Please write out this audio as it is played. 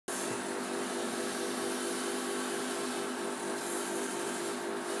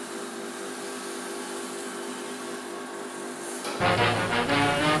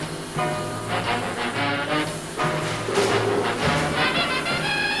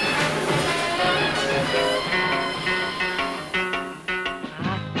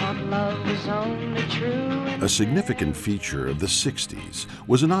A significant feature of the 60s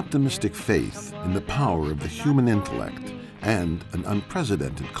was an optimistic faith in the power of the human intellect and an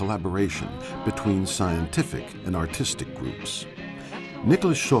unprecedented collaboration between scientific and artistic groups.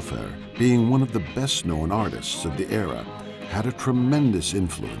 Nicolas Schöffer, being one of the best-known artists of the era, had a tremendous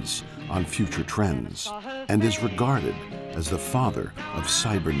influence on future trends and is regarded as the father of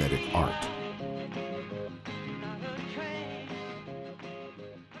cybernetic art.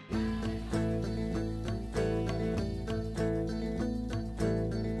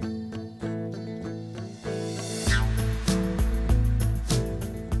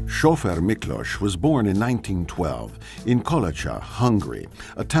 Schöffer Miklós was born in 1912 in Kolocha, Hungary,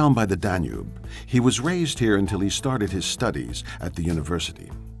 a town by the Danube. He was raised here until he started his studies at the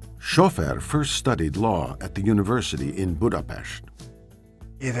university. Schöffer first studied law at the university in Budapest.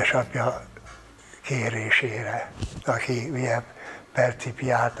 Édesapja kérésére, aki ugye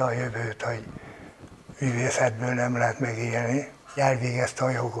percipiálta a jövőt, hogy művészetből nem lehet megélni, elvégezte a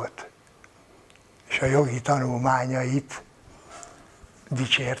jogot. És a jogi tanulmányait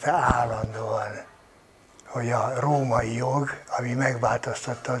dicsérte állandóan, hogy a római jog, ami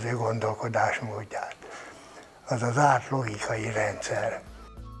megváltoztatta az ő gondolkodásmódját, az az zárt logikai rendszer.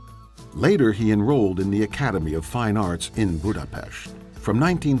 Later he enrolled in the Academy of Fine Arts in Budapest. From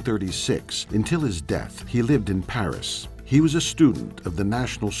 1936 until his death, he lived in Paris. He was a student of the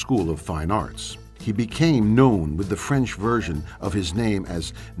National School of Fine Arts. He became known with the French version of his name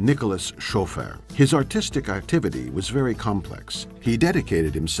as Nicolas Schöffer. His artistic activity was very complex. He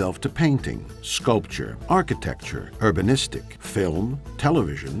dedicated himself to painting, sculpture, architecture, urbanistic, film,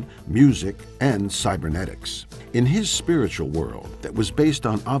 television, music, and cybernetics. In his spiritual world that was based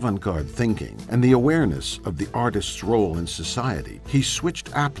on avant-garde thinking and the awareness of the artist's role in society, he switched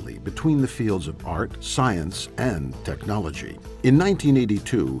aptly between the fields of art, science, and technology. In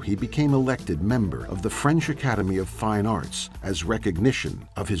 1982, he became elected member of the French Academy of Fine Arts as recognition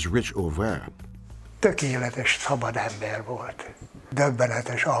of his rich oeuvre. Tökéletes szabad ember volt.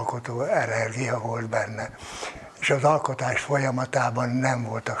 Döbbenetes alkotó energia volt benne, és az alkotás folyamatában nem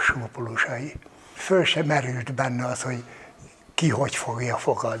voltak skrupulusai. Föl sem merült benne az, hogy ki hogy fogja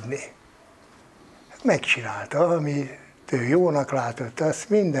fogadni. Megcsinálta, amit ő jónak látott, azt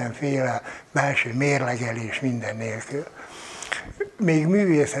mindenféle belső mérlegelés minden nélkül. Még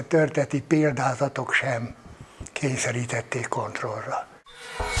művészettörténeti példázatok sem kényszerítették kontrollra.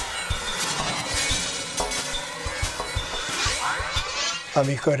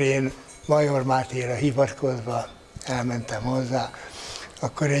 Amikor én Major Mátéra hivatkozva elmentem hozzá,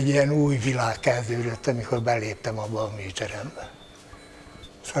 akkor egy ilyen új világ kezdődött, amikor beléptem abba a műterembe.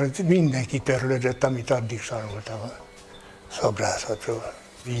 Szóval mindenki törlődött, amit addig tanultam a szobrászatról.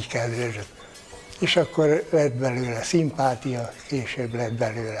 Így kezdődött. És akkor lett belőle szimpátia, később lett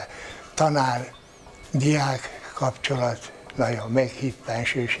belőle tanár-diák kapcsolat, nagyon meghitt,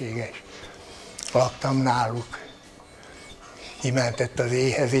 bensőséges. Laktam náluk, kimentett az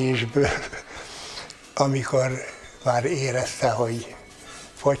éhezésből, amikor már érezte, hogy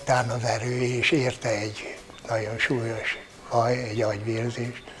fogytán az erő, és érte egy nagyon súlyos baj, egy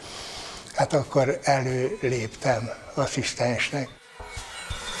agyvérzés. Hát akkor előléptem asszisztensnek.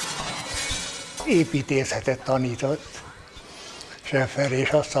 Építészetet tanított Schöffer, és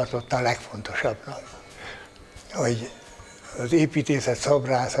azt tartotta a legfontosabbnak, hogy az építészet,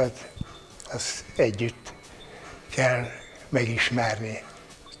 szobrászat, az együtt kell megismerni.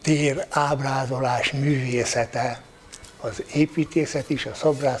 Tér, ábrázolás művészete, az építészet is, a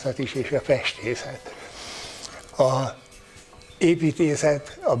szobrászat is, és a festészet. Az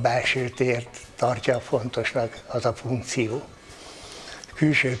építészet a belső tért tartja fontosnak, az a funkció. A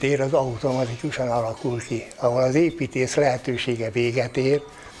külső tér az automatikusan alakul ki. Ahol az építész lehetősége véget ér,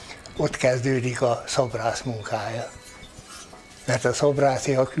 ott kezdődik a szobrász munkája. Mert a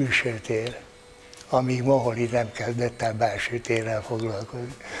szobrászé a külső tér, amíg Moholi nem kezdett el belső térrel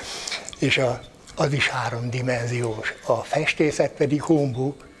foglalkozni. És az is háromdimenziós. A festészet pedig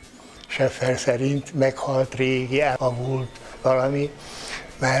humbug, Schöffer szerint meghalt régi, elavult valami,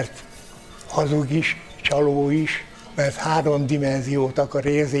 mert hazug is, csaló is, mert 3 dimenziót akar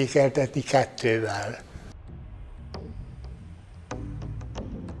érzékeltetni 2-vel.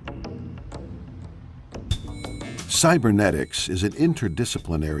 Cybernetics is an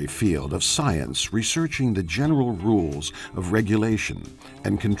interdisciplinary field of science researching the general rules of regulation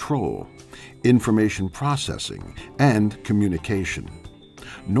and control, information processing, and communication.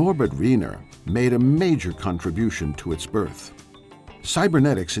 Norbert Wiener made a major contribution to its birth.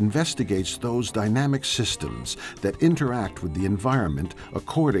 Cybernetics investigates those dynamic systems that interact with the environment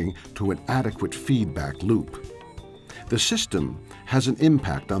according to an adequate feedback loop. The system has an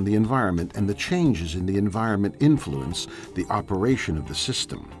impact on the environment, and the changes in the environment influence the operation of the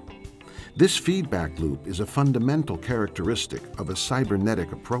system. This feedback loop is a fundamental characteristic of a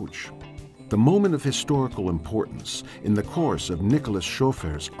cybernetic approach. The moment of historical importance in the course of Nicolas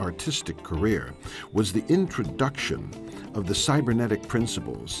Schöffer's artistic career was the introduction of the cybernetic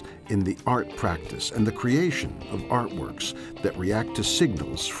principles in the art practice and the creation of artworks that react to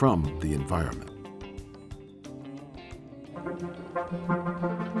signals from the environment.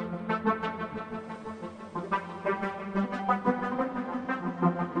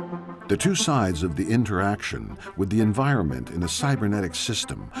 The two sides of the interaction with the environment in a cybernetic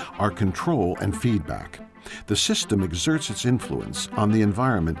system are control and feedback. The system exerts its influence on the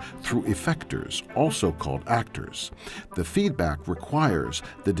environment through effectors, also called actors. The feedback requires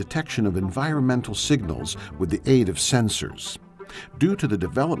the detection of environmental signals with the aid of sensors. Due to the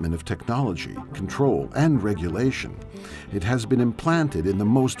development of technology, control, and regulation, it has been implanted in the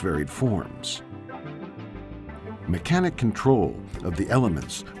most varied forms. Mechanic control of the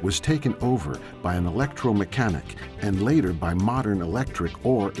elements was taken over by an electromechanic and later by modern electric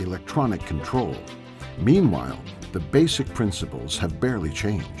or electronic control. Meanwhile, the basic principles have barely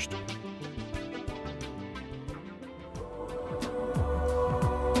changed.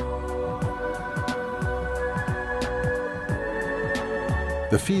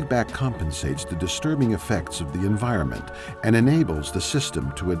 The feedback compensates the disturbing effects of the environment and enables the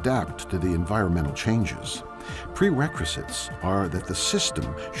system to adapt to the environmental changes. Prerequisites are that the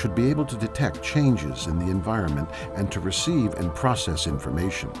system should be able to detect changes in the environment and to receive and process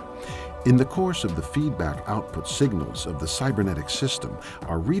information. In the course of the feedback, output signals of the cybernetic system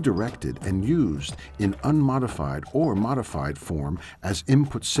are redirected and used in unmodified or modified form as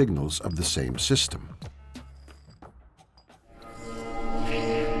input signals of the same system.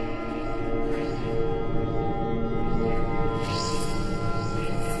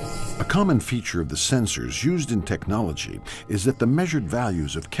 A common feature of the sensors used in technology is that the measured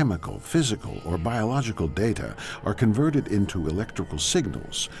values of chemical, physical, or biological data are converted into electrical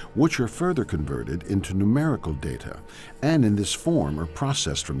signals, which are further converted into numerical data, and in this form are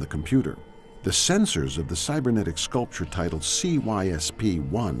processed from the computer. The sensors of the cybernetic sculpture titled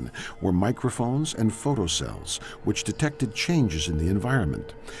CYSP-1 were microphones and photocells, which detected changes in the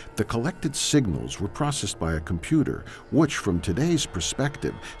environment. The collected signals were processed by a computer, which from today's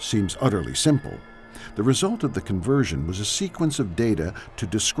perspective seems utterly simple. The result of the conversion was a sequence of data to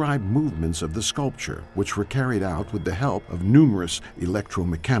describe movements of the sculpture, which were carried out with the help of numerous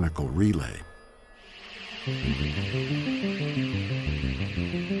electromechanical relay.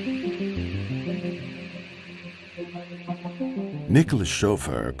 Nicolas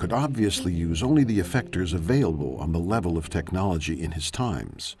Schöffer could obviously use only the effectors available on the level of technology in his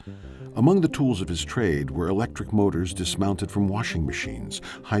times. Among the tools of his trade were electric motors dismounted from washing machines,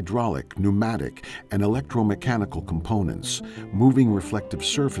 hydraulic, pneumatic, and electromechanical components, moving reflective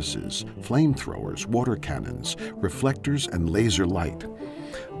surfaces, flamethrowers, water cannons, reflectors, and laser light.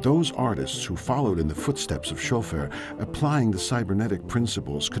 Those artists who followed in the footsteps of Schöffer, applying the cybernetic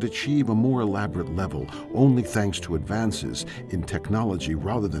principles, could achieve a more elaborate level only thanks to advances in technology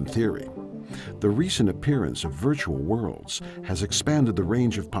rather than theory. The recent appearance of virtual worlds has expanded the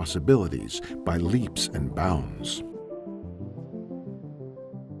range of possibilities by leaps and bounds.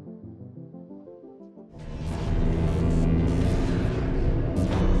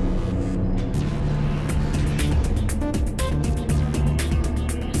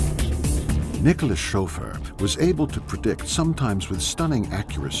 Nicolas Schöffer was able to predict, sometimes with stunning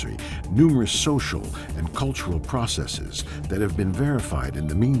accuracy, numerous social and cultural processes that have been verified in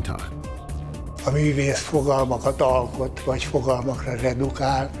the meantime. A művész fogalmakat alkot, vagy fogalmakra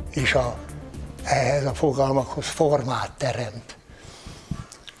redukál, és ehhez a fogalmakhoz formát teremt.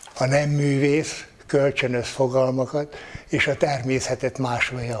 A nem művész kölcsönöz fogalmakat, és a természetet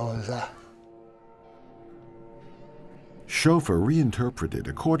másolja hozzá. Schöffer reinterpreted,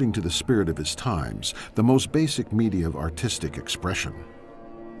 according to the spirit of his times, the most basic media of artistic expression.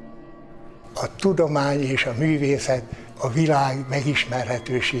 A tudomány és a művészet a világ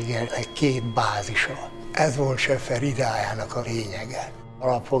megismerhetőségének két bázisa. Ez volt Schöffer ideájának a lényege.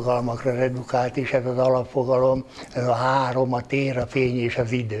 Alapfogalmakra redukált, és ez az alapfogalom, ez a három, a tér, a fény és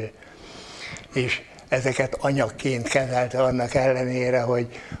az idő. És ezeket anyagként kezelte annak ellenére, hogy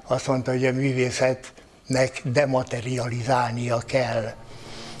azt mondta, hogy a művészetnek dematerializálnia kell.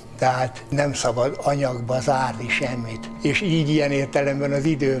 Tehát nem szabad anyagba zárni semmit. És így ilyen értelemben az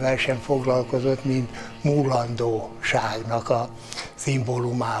idővel sem foglalkozott, mint múlandóságnak a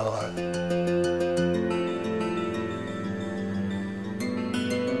szimbólumával.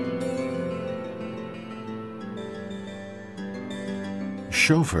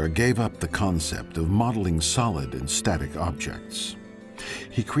 Schöffer gave up the concept of modeling solid and static objects.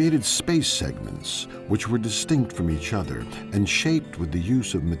 He created space segments which were distinct from each other and shaped with the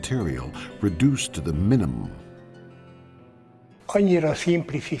use of material reduced to the minimum. Annyira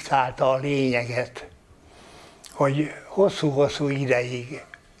szimplifikálta a lényeget, hogy hosszú-hosszú ideig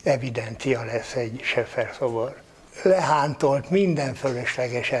evidencia lesz egy Schöffer szobor. Lehántolt minden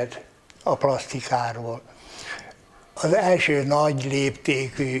fölöslegeset a plastikáról. Az első nagy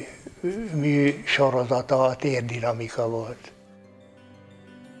léptékű mű sorozata a térdinamika volt.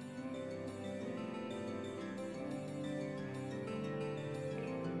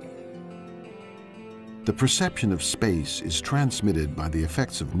 The perception of space is transmitted by the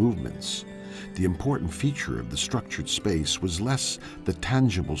effects of movements. The important feature of the structured space was less the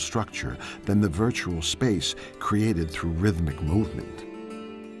tangible structure than the virtual space created through rhythmic movement.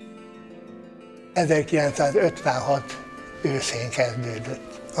 1956 őszén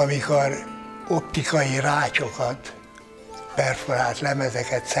kezdődött, amikor optikai rácsokat, perforált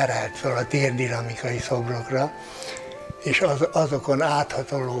lemezeket szerelt fel a térdinamikai szobrokra, és azokon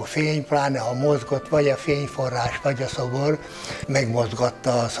áthatoló fény, pláne ha mozgott vagy a fényforrás, vagy a szobor,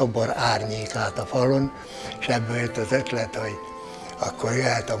 megmozgatta a szobor árnyékát a falon, és ebből jött az ötlet, hogy akkor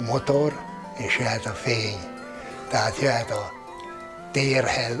jöhet a motor, és jöhet a fény. Tehát jöhet a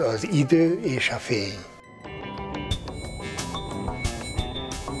térhez az idő és a fény.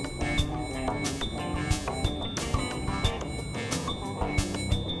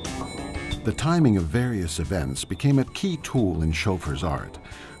 The timing of various events became a key tool in Schöffer's art.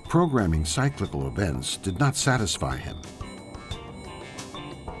 Programming cyclical events did not satisfy him.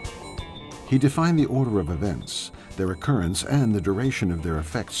 He defined the order of events, their occurrence, and the duration of their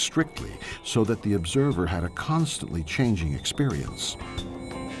effects strictly so that the observer had a constantly changing experience.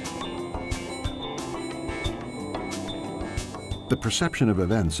 The perception of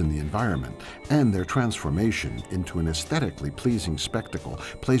events in the environment and their transformation into an aesthetically pleasing spectacle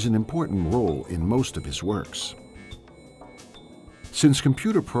plays an important role in most of his works. Since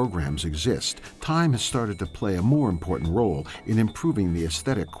computer programs exist, time has started to play a more important role in improving the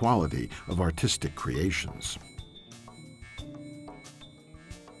aesthetic quality of artistic creations.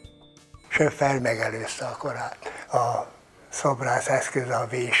 Schöffer megelőzte a korát. A szobrász eszköze a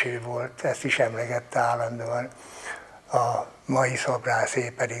véső volt, ezt is emlegette állandóan. A mai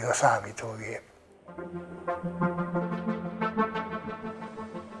szobrászé pedig a számítógép.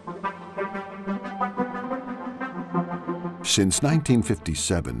 Since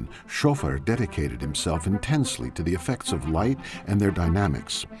 1957, Schöffer dedicated himself intensely to the effects of light and their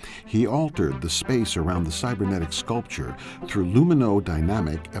dynamics. He altered the space around the cybernetic sculpture through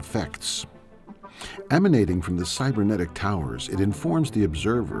luminodynamic effects. Emanating from the cybernetic towers, it informs the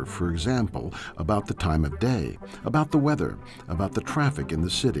observer, for example, about the time of day, about the weather, about the traffic in the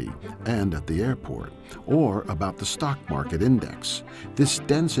city and at the airport, or about the stock market index. This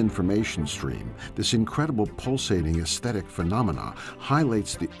dense information stream, this incredible pulsating aesthetic phenomena,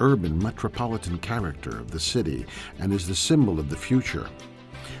 highlights the urban metropolitan character of the city and is the symbol of the future.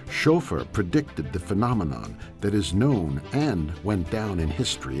 Schöffer predicted the phenomenon that is known and went down in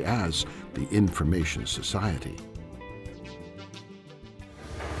history as the Information Society.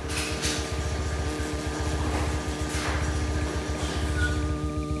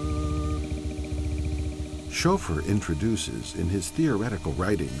 Schöffer introduces in his theoretical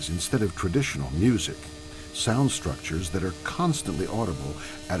writings, instead of traditional music, sound structures that are constantly audible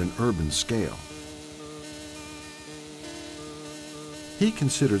at an urban scale. He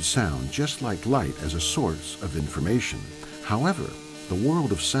considered sound just like light as a source of information. However, the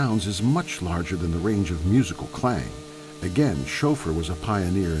world of sounds is much larger than the range of musical clang. Again, Schöffer was a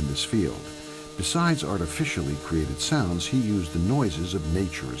pioneer in this field. Besides artificially created sounds, he used the noises of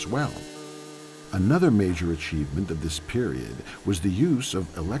nature as well. Another major achievement of this period was the use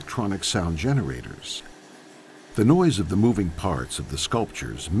of electronic sound generators. The noise of the moving parts of the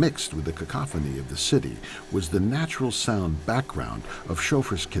sculptures mixed with the cacophony of the city was the natural sound background of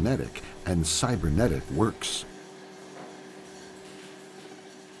Schöffer's kinetic and cybernetic works.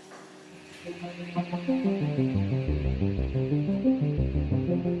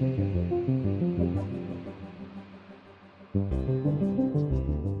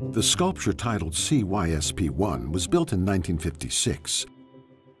 The sculpture titled CYSP-1 was built in 1956.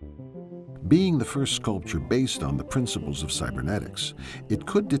 Being the first sculpture based on the principles of cybernetics, it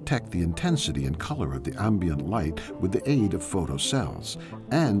could detect the intensity and color of the ambient light with the aid of photocells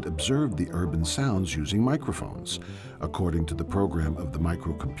and observe the urban sounds using microphones. According to the program of the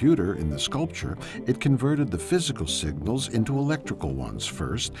microcomputer in the sculpture, it converted the physical signals into electrical ones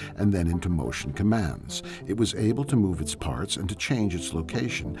first and then into motion commands. It was able to move its parts and to change its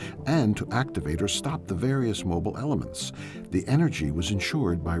location and to activate or stop the various mobile elements. The energy was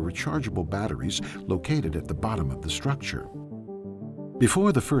ensured by rechargeable batteries located at the bottom of the structure.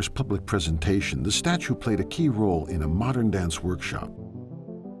 Before the first public presentation, the statue played a key role in a modern dance workshop.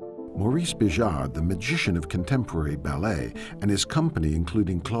 Maurice Bijard, the magician of contemporary ballet, and his company,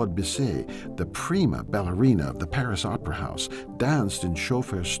 including Claude Bisset, the prima ballerina of the Paris Opera House, danced in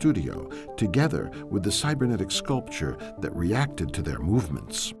Schöffer's studio, together with the cybernetic sculpture that reacted to their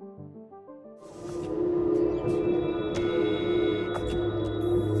movements.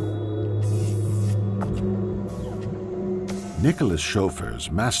 Nicolas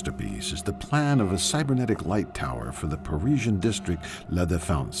Schöffer's masterpiece is the plan of a cybernetic light tower for the Parisian district La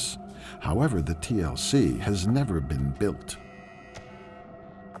Défense. However, the TLC has never been built.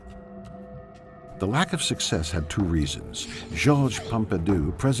 The lack of success had two reasons. Georges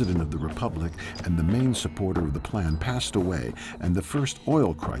Pompidou, President of the Republic and the main supporter of the plan, passed away, and the first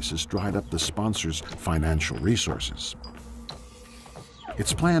oil crisis dried up the sponsor's financial resources.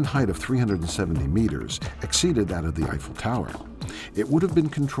 Its planned height of 370 meters exceeded that of the Eiffel Tower. It would have been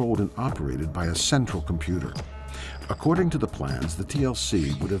controlled and operated by a central computer. According to the plans, the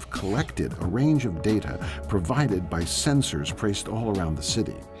TLC would have collected a range of data provided by sensors placed all around the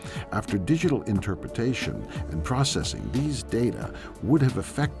city. After digital interpretation and processing, these data would have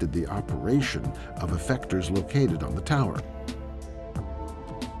affected the operation of effectors located on the tower.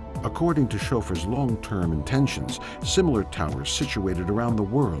 According to Schöffer's long-term intentions, similar towers situated around the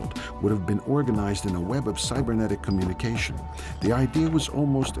world would have been organized in a web of cybernetic communication. The idea was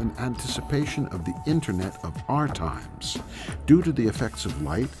almost an anticipation of the Internet of our times. Due to the effects of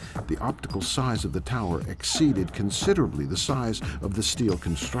light, the optical size of the tower exceeded considerably the size of the steel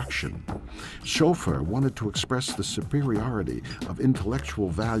construction. Schöffer wanted to express the superiority of intellectual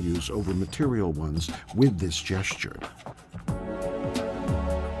values over material ones with this gesture.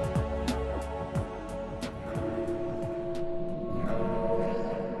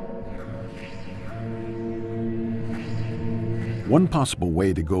 One possible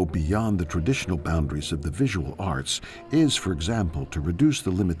way to go beyond the traditional boundaries of the visual arts is, for example, to reduce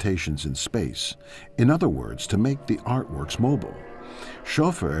the limitations in space. In other words, to make the artworks mobile.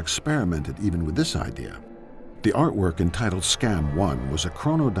 Schöffer experimented even with this idea. The artwork entitled Scam 1 was a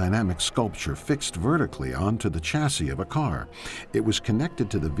chronodynamic sculpture fixed vertically onto the chassis of a car. It was connected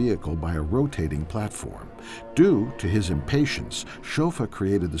to the vehicle by a rotating platform. Due to his impatience, Schöffer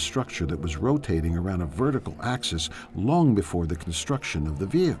created the structure that was rotating around a vertical axis long before the construction of the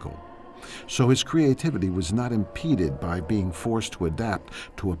vehicle. So his creativity was not impeded by being forced to adapt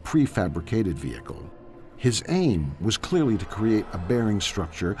to a prefabricated vehicle. His aim was clearly to create a bearing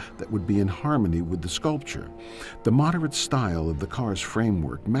structure that would be in harmony with the sculpture. The moderate style of the car's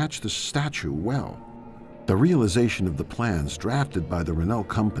framework matched the statue well. The realization of the plans drafted by the Renault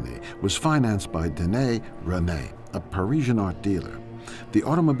company was financed by Denis René, a Parisian art dealer. The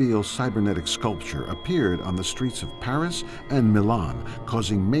automobile cybernetic sculpture appeared on the streets of Paris and Milan,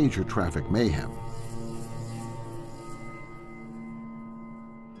 causing major traffic mayhem.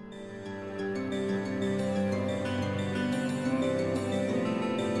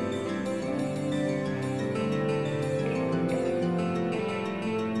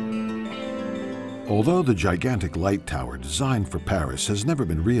 Although the gigantic light tower designed for Paris has never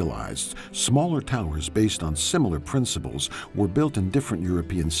been realized, smaller towers based on similar principles were built in different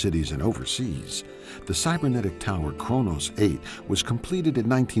European cities and overseas. The cybernetic tower Kronos 8 was completed in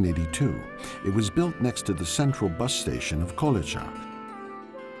 1982. It was built next to the central bus station of Kolocsa.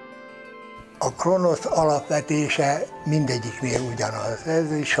 A Kronos alapvetése mindegyiknél ugyanaz,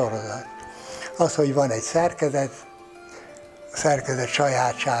 ez egy sorozat. Az, hogy van egy szerkezet, a szerkezet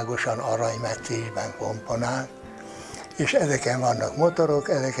sajátságosan aranymetszésben komponál, és ezeken vannak motorok,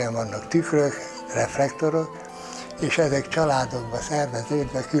 ezeken vannak tükrök, reflektorok, és ezek családokba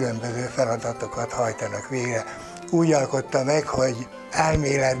szerveződve különböző feladatokat hajtanak végre. Úgy alkotta meg, hogy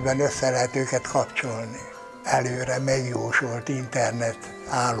elméletben össze lehet őket kapcsolni, előre megjósolt internet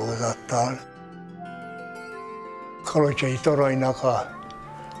hálózattal. Kalocsai toronynak a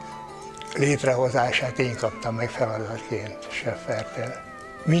létrehozását én kaptam meg feladatként Schöffertől.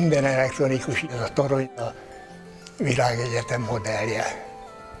 Minden elektronikus, ez a torony a világegyetem modellje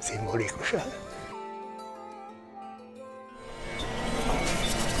szimbolikusan.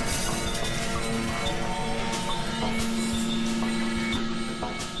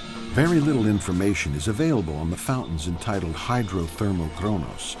 Very little information is available on the fountains entitled Hydrothermal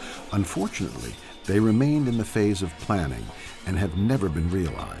Kronos. Unfortunately, They remained in the phase of planning and have never been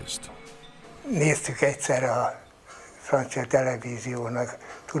realized. Néztük egyszer a francia televíziónak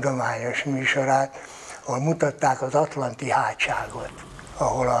tudományos műsorát, ahol mutatták az atlanti hátságot,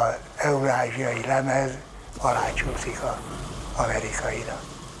 ahol az eurázsiai lemez alácsúszik az amerikaira.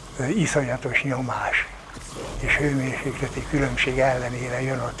 Ez iszonyatos nyomás és hőmérsékleti különbség ellenére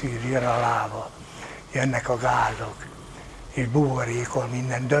jön a tűz, jön a láva, jönnek a gázok, és buborékol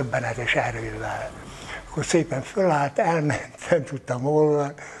minden döbbenetes erővel. Akkor szépen fölállt, elment, nem tudtam hol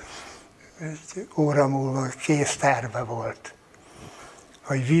van, egy óra múlva kész terve volt,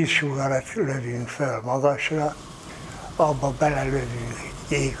 hogy vízsugarat lövünk föl magasra, abba belelövünk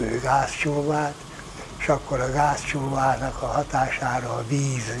égő gázcsóvát, és akkor a gázcsóvának a hatására a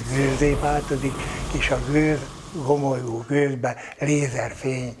víz gőzzé változik, és a gőz, gomolygó gőzben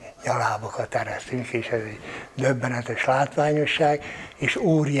lézerfény nyalábokat eresztünk, és ez egy döbbenetes látványosság, és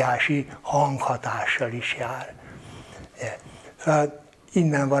óriási hanghatással is jár. Szóval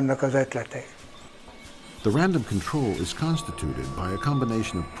innen vannak az ötletek. The random control is constituted by a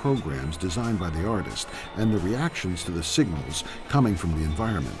combination of programs designed by the artist and the reactions to the signals coming from the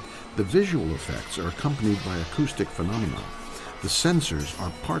environment. The visual effects are accompanied by acoustic phenomena. The sensors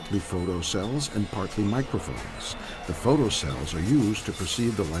are partly photocells and partly microphones. The photocells are used to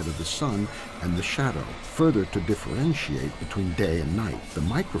perceive the light of the sun and the shadow, further to differentiate between day and night. The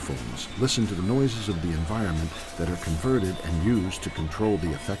microphones listen to the noises of the environment that are converted and used to control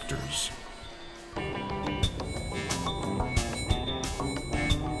the effectors.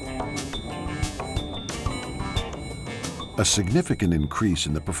 A significant increase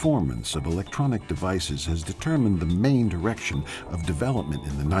in the performance of electronic devices has determined the main direction of development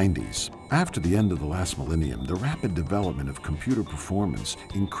in the 90s. After the end of the last millennium, the rapid development of computer performance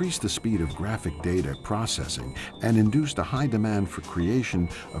increased the speed of graphic data processing and induced a high demand for creation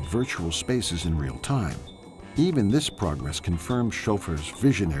of virtual spaces in real time. Even this progress confirmed Schöffer's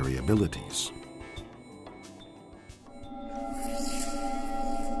visionary abilities.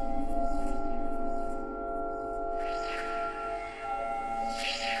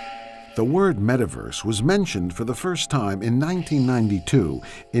 The word metaverse was mentioned for the first time in 1992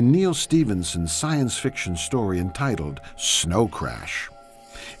 in Neil Stephenson's science fiction story entitled Snow Crash.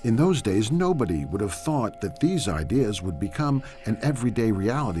 In those days, nobody would have thought that these ideas would become an everyday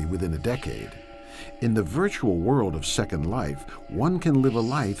reality within a decade. In the virtual world of Second Life, one can live a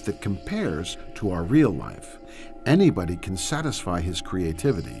life that compares to our real life. Anybody can satisfy his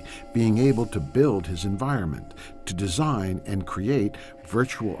creativity, being able to build his environment, to design and create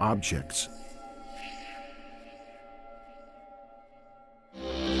virtual objects.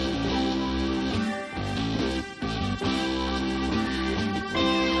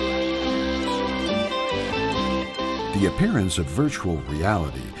 The appearance of virtual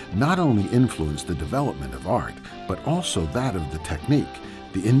reality not only influenced the development of art, but also that of the technique.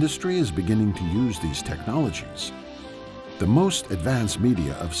 The industry is beginning to use these technologies. The most advanced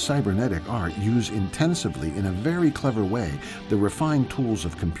media of cybernetic art use intensively in a very clever way the refined tools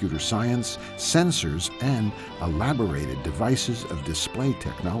of computer science, sensors, and elaborated devices of display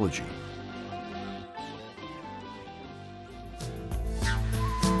technology.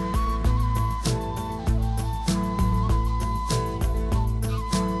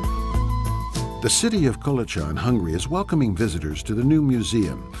 The city of Kolocha in Hungary is welcoming visitors to the new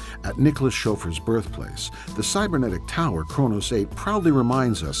museum at Nicolas Schöffer's birthplace. The cybernetic tower, Kronos 8, proudly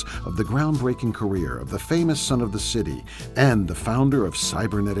reminds us of the groundbreaking career of the famous son of the city and the founder of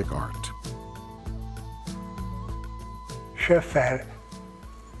cybernetic art. Schöffer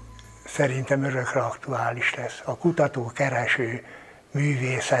szerintem örökre aktuális lesz. A kutató-kereső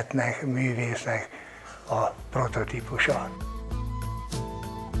művésznek a prototípusa.